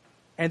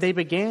 And they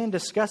began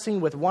discussing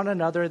with one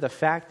another the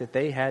fact that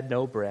they had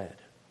no bread.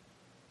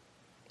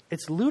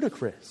 It's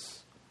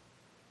ludicrous,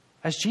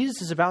 as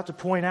Jesus is about to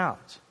point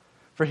out,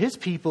 for his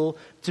people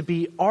to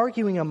be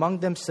arguing among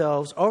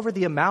themselves over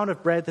the amount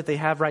of bread that they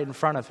have right in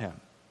front of him.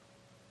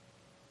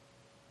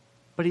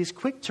 But he's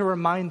quick to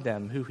remind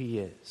them who he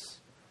is.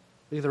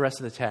 Look at the rest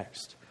of the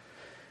text.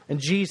 And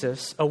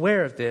Jesus,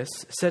 aware of this,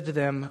 said to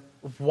them,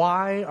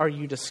 "Why are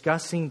you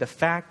discussing the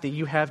fact that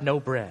you have no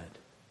bread?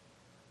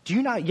 Do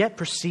you not yet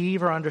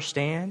perceive or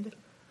understand?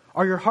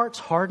 Are your hearts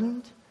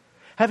hardened?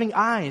 Having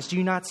eyes, do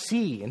you not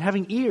see? And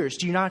having ears,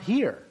 do you not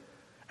hear?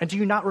 And do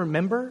you not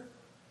remember?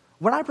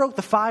 When I broke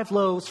the 5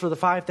 loaves for the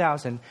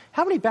 5,000,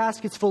 how many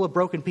baskets full of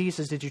broken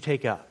pieces did you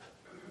take up?"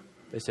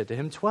 They said to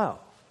him, 12.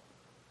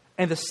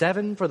 "And the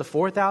 7 for the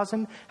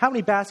 4,000, how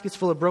many baskets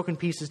full of broken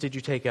pieces did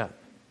you take up?"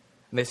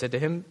 And they said to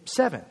him,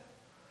 7.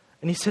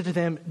 And he said to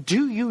them,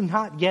 "Do you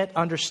not yet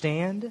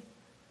understand?"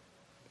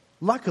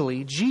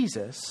 Luckily,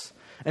 Jesus,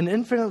 an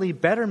infinitely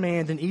better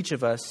man than each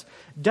of us,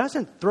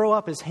 doesn't throw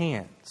up his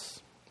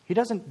hands. He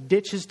doesn't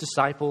ditch his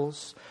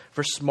disciples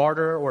for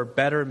smarter or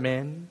better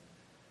men.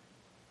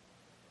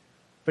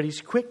 But he's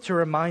quick to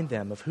remind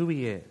them of who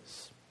he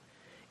is,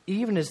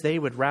 even as they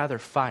would rather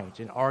fight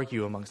and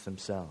argue amongst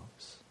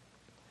themselves.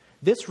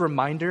 This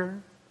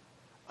reminder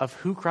of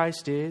who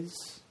Christ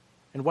is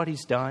and what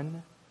he's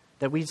done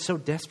that we so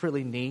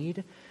desperately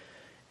need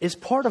is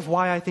part of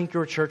why I think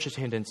your church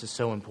attendance is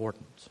so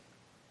important.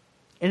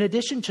 In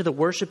addition to the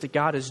worship that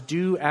God is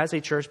due as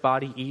a church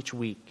body each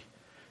week,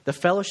 the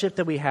fellowship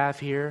that we have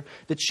here,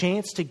 the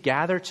chance to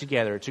gather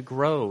together, to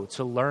grow,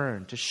 to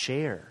learn, to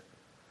share,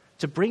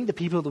 to bring the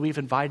people that we've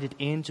invited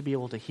in to be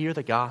able to hear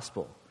the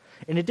gospel.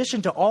 In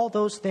addition to all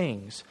those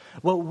things,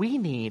 what we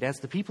need as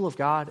the people of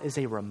God is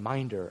a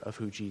reminder of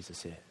who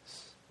Jesus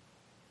is.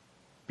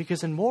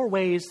 Because in more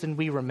ways than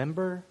we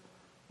remember,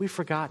 we've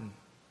forgotten.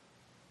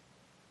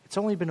 It's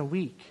only been a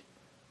week,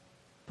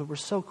 but we're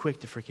so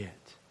quick to forget.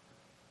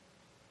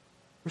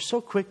 We're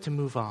so quick to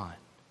move on.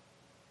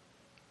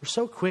 We're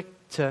so quick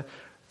to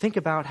think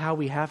about how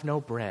we have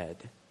no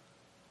bread,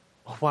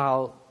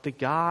 while the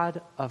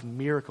God of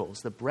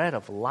miracles, the bread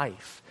of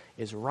life,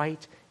 is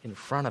right in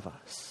front of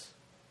us.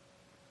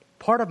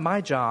 Part of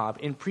my job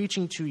in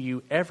preaching to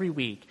you every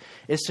week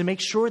is to make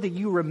sure that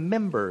you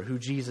remember who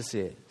Jesus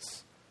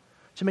is,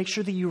 to make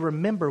sure that you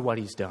remember what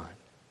he's done.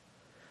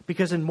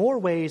 Because in more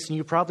ways than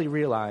you probably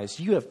realize,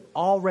 you have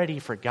already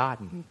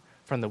forgotten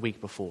from the week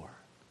before.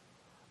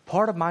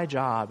 Part of my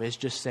job is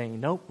just saying,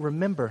 nope,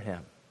 remember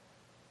him.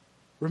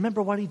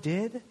 Remember what he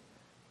did?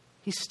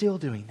 He's still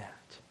doing that.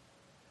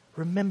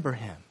 Remember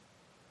him.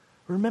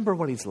 Remember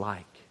what he's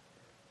like.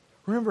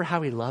 Remember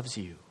how he loves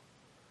you.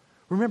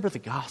 Remember the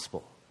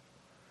gospel.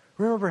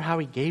 Remember how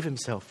he gave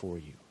himself for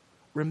you.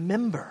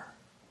 Remember.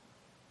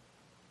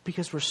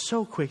 Because we're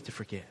so quick to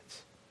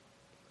forget.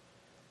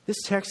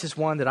 This text is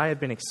one that I have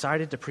been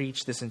excited to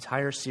preach this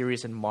entire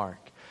series in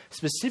Mark,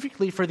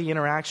 specifically for the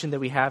interaction that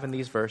we have in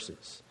these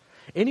verses.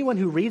 Anyone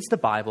who reads the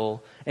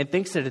Bible and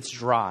thinks that it's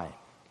dry,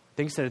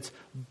 thinks that it's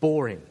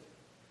boring,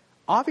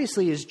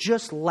 obviously is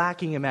just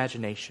lacking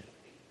imagination.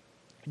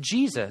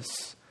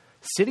 Jesus,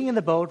 sitting in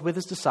the boat with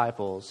his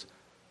disciples,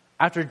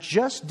 after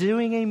just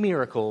doing a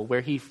miracle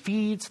where he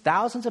feeds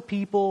thousands of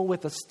people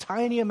with a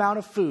tiny amount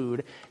of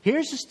food,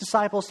 here's his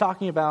disciples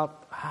talking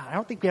about, I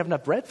don't think we have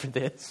enough bread for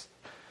this.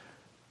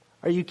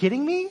 Are you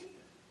kidding me?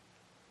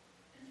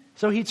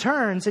 So he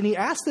turns and he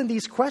asks them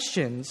these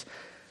questions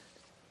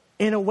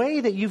in a way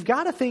that you've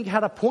got to think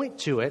how to point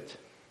to it,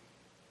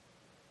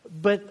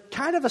 but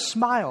kind of a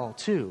smile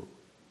too.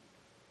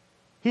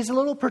 He's a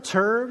little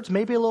perturbed,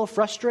 maybe a little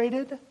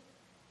frustrated,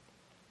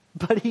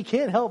 but he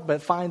can't help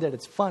but find that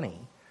it's funny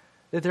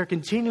that they're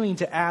continuing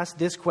to ask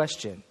this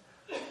question.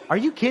 Are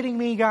you kidding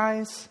me,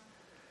 guys?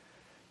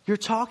 You're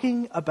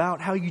talking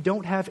about how you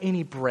don't have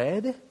any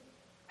bread?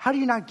 How do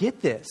you not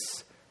get this?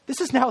 This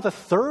is now the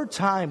third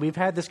time we've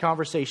had this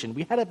conversation.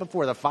 We had it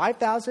before the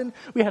 5,000.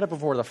 We had it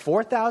before the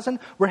 4,000.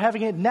 We're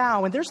having it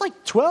now, and there's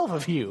like 12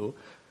 of you.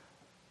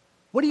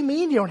 What do you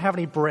mean you don't have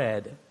any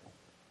bread?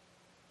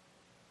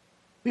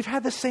 We've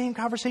had the same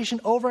conversation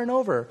over and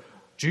over.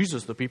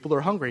 Jesus, the people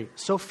are hungry,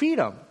 so feed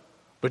them.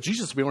 But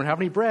Jesus, we don't have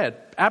any bread.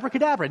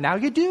 Abracadabra, now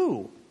you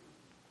do.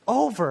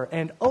 Over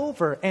and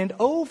over and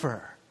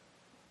over.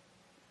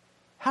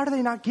 How do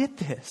they not get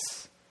this?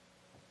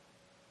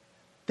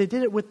 They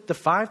did it with the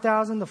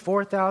 5,000, the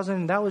 4,000,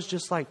 and that was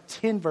just like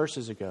 10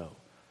 verses ago.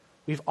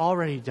 We've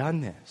already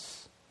done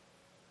this.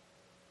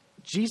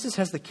 Jesus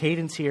has the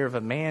cadence here of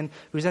a man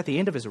who's at the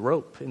end of his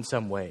rope in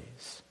some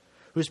ways,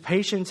 whose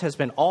patience has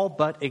been all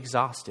but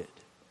exhausted.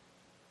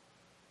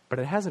 But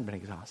it hasn't been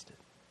exhausted.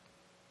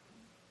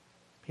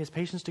 He has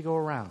patience to go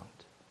around.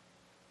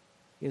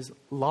 He is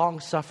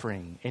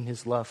long-suffering in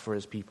his love for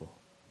his people.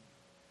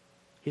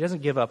 He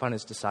doesn't give up on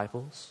his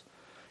disciples.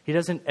 He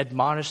doesn't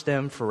admonish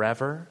them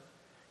forever.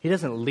 He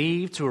doesn't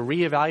leave to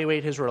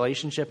reevaluate his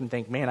relationship and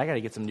think, man, I got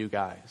to get some new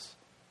guys.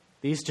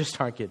 These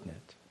just aren't getting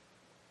it.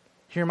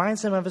 He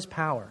reminds them of his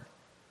power.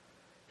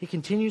 He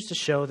continues to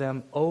show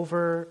them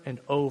over and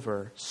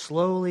over,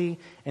 slowly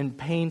and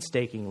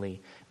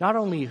painstakingly, not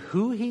only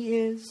who he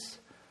is,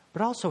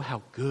 but also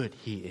how good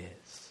he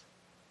is.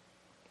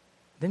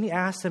 Then he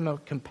asks them a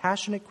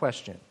compassionate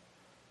question,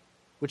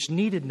 which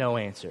needed no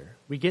answer.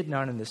 We get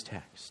none in this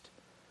text.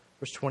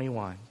 Verse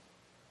 21.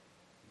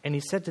 And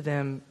he said to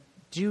them,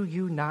 do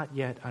you not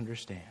yet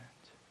understand?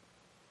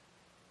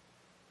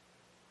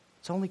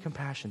 It's only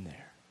compassion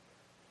there.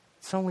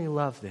 It's only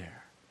love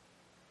there.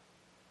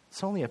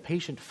 It's only a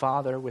patient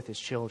father with his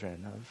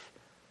children of,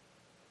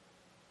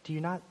 do you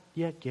not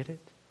yet get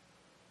it?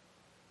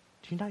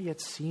 Do you not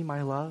yet see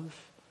my love?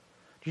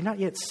 Do you not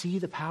yet see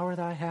the power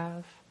that I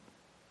have?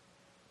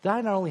 That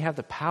I not only have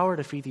the power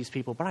to feed these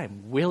people, but I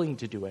am willing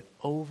to do it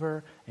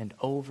over and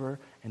over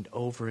and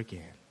over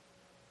again.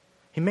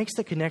 He makes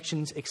the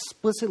connections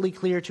explicitly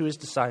clear to his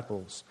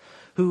disciples,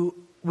 who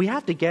we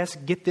have to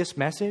get this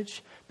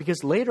message,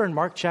 because later in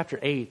Mark chapter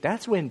 8,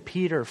 that's when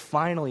Peter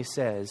finally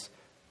says,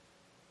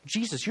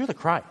 Jesus, you're the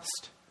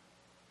Christ.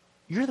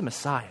 You're the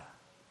Messiah.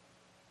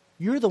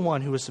 You're the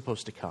one who was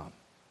supposed to come.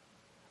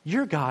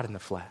 You're God in the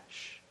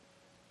flesh.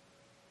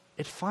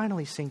 It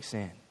finally sinks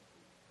in.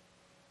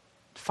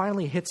 It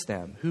finally hits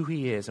them who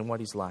he is and what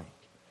he's like.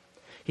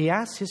 He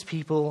asks his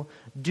people,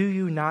 do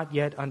you not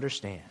yet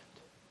understand?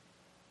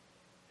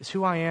 Is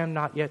who I am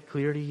not yet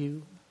clear to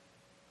you?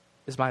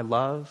 Is my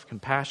love,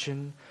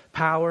 compassion,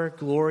 power,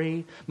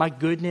 glory, my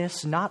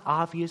goodness not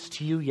obvious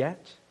to you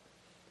yet?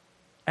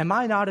 Am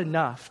I not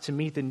enough to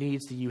meet the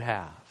needs that you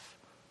have?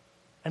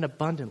 And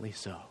abundantly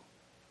so.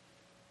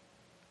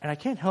 And I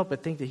can't help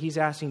but think that he's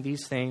asking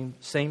these same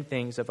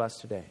things of us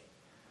today.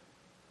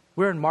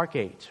 We're in Mark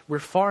 8. We're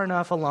far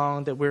enough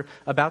along that we're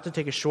about to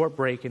take a short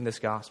break in this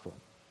gospel.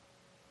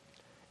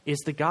 Is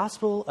the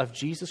gospel of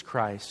Jesus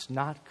Christ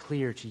not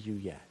clear to you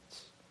yet?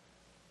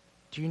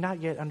 Do you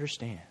not yet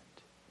understand?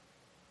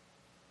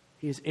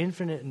 He is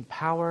infinite in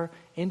power,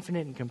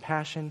 infinite in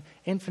compassion,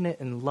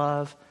 infinite in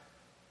love,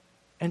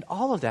 and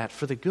all of that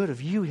for the good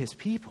of you, his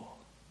people.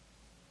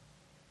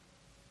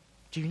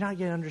 Do you not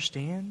yet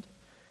understand?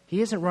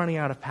 He isn't running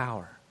out of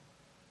power.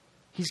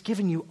 He's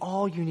given you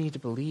all you need to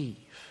believe.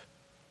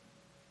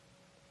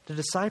 The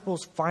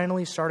disciples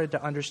finally started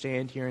to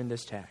understand here in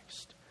this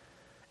text.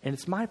 And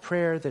it's my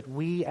prayer that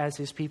we as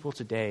his people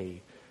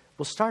today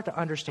will start to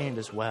understand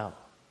as well.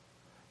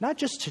 Not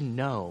just to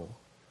know,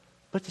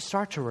 but to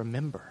start to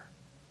remember.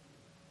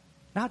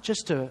 Not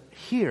just to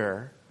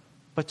hear,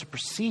 but to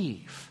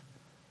perceive.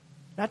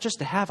 Not just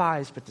to have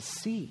eyes, but to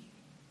see.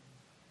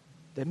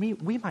 That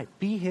we might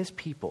be his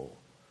people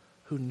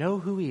who know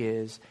who he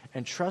is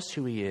and trust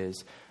who he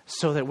is,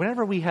 so that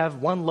whenever we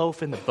have one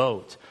loaf in the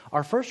boat,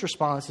 our first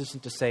response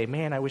isn't to say,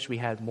 man, I wish we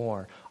had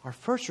more. Our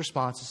first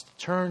response is to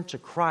turn to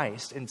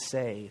Christ and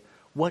say,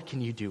 what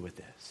can you do with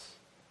this?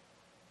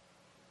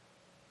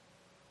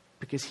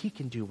 Because he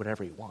can do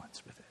whatever he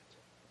wants with it.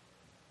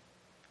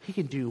 He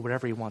can do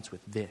whatever he wants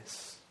with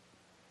this.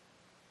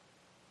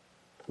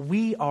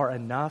 We are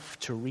enough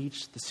to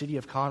reach the city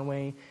of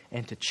Conway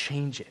and to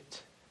change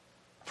it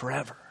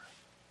forever.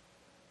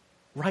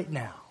 Right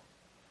now,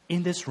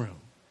 in this room,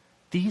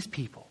 these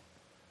people,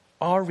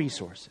 our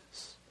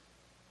resources.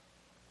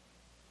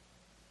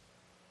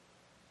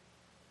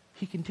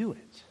 He can do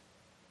it.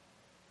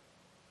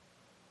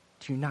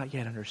 Do you not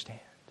yet understand?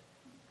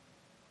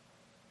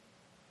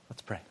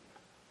 Let's pray.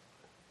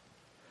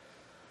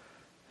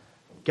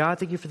 God,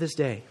 thank you for this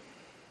day.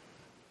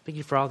 Thank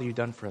you for all that you've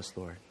done for us,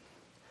 Lord.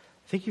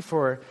 Thank you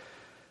for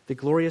the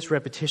glorious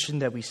repetition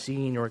that we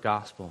see in your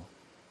gospel,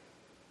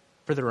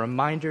 for the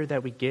reminder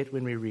that we get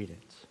when we read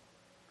it.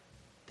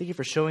 Thank you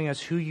for showing us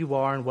who you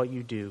are and what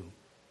you do.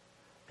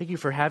 Thank you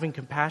for having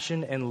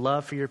compassion and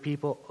love for your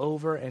people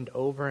over and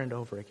over and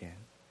over again.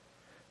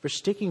 For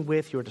sticking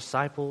with your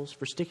disciples,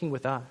 for sticking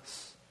with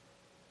us.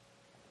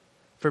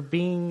 For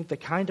being the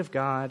kind of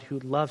God who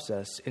loves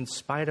us in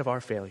spite of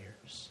our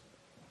failures.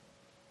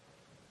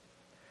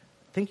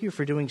 Thank you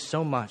for doing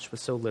so much with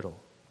so little.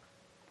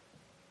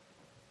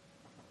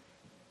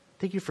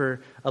 Thank you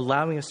for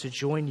allowing us to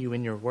join you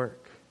in your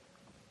work.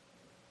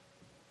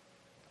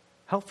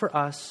 Help for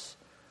us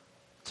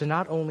to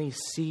not only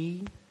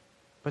see,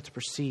 but to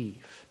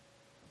perceive.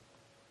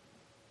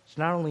 To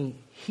not only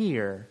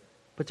hear,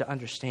 but to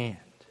understand.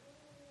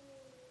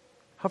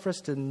 Help for us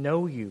to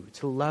know you,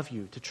 to love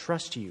you, to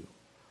trust you.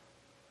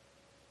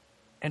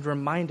 And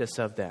remind us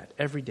of that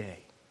every day.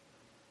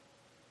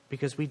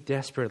 Because we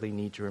desperately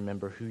need to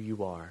remember who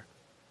you are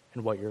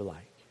and what you're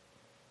like.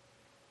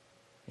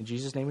 In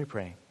Jesus' name we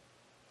pray.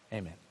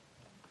 Amen.